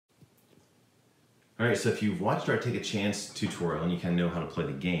All right, so if you've watched our Take a Chance tutorial and you kind of know how to play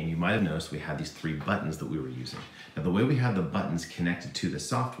the game, you might have noticed we had these 3 buttons that we were using. Now, the way we have the buttons connected to the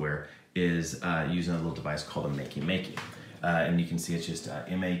software is using a little device called a MakeyMakey. And you can see it's just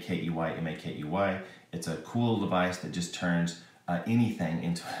M-A-K-E-Y, M-A-K-E-Y. It's a cool device that just turns anything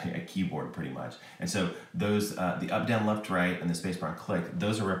into a keyboard pretty much. And so those, the up, down, left, right, and the spacebar and click,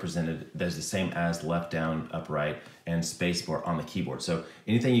 those are represented, there's the same as left, down, up, right, and spacebar on the keyboard. So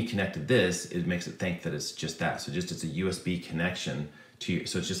anything you connect to this, it makes it think that it's just that. So just it's a USB connection to you.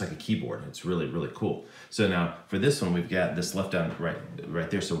 So it's just like a keyboard. It's really, really cool. So now for this one, we've got this left, down,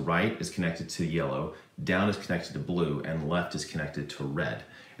 right there. So right is connected to yellow, down is connected to blue, and left is connected to red.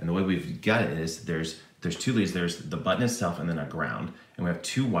 And the way we've got it is there's 2 leads. There's the button itself and then a ground. And we have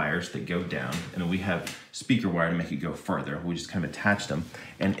 2 wires that go down. And then we have speaker wire to make it go further. We just kind of attach them.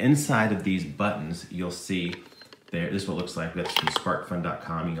 And inside of these buttons, you'll see there, this is what it looks like. That's from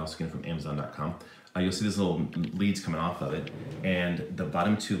sparkfun.com. You can also get it from amazon.com. You'll see these little leads coming off of it. And the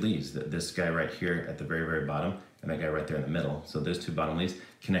bottom 2 leads, this guy right here at the very, very bottom, and that guy right there in the middle. So those 2 bottom leads,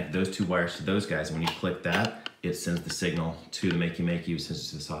 connect those 2 wires to those guys. And when you click that, it sends the signal to the MakeyMakey, which sends it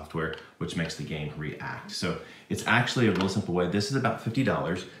to the software, which makes the game react. So it's actually a real simple way. This is about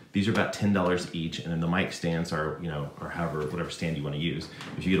 $50. These are about $10 each, and then the mic stands are, or however, whatever stand you want to use.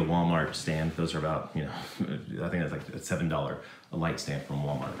 If you get a Walmart stand, those are about, I think that's like a $7 a light stand from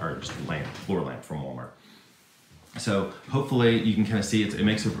Walmart, or just a lamp, floor lamp from Walmart. So hopefully you can kind of see it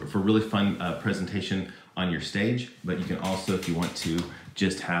makes it for a really fun presentation on your stage, but you can also, if you want to,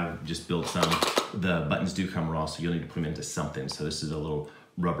 just build some. The buttons do come raw, so you'll need to put them into something. So this is a little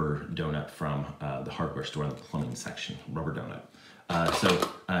rubber donut from the hardware store in the plumbing section, rubber donut.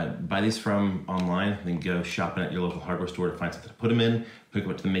 Buy these from online, then go shopping at your local hardware store to find something to put them in, hook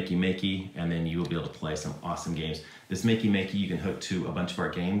them up to the MakeyMakey, and then you will be able to play some awesome games. This MakeyMakey you can hook to a bunch of our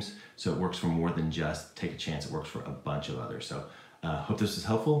games, so it works for more than just Take a Chance, it works for a bunch of others. So hope this was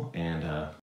helpful, and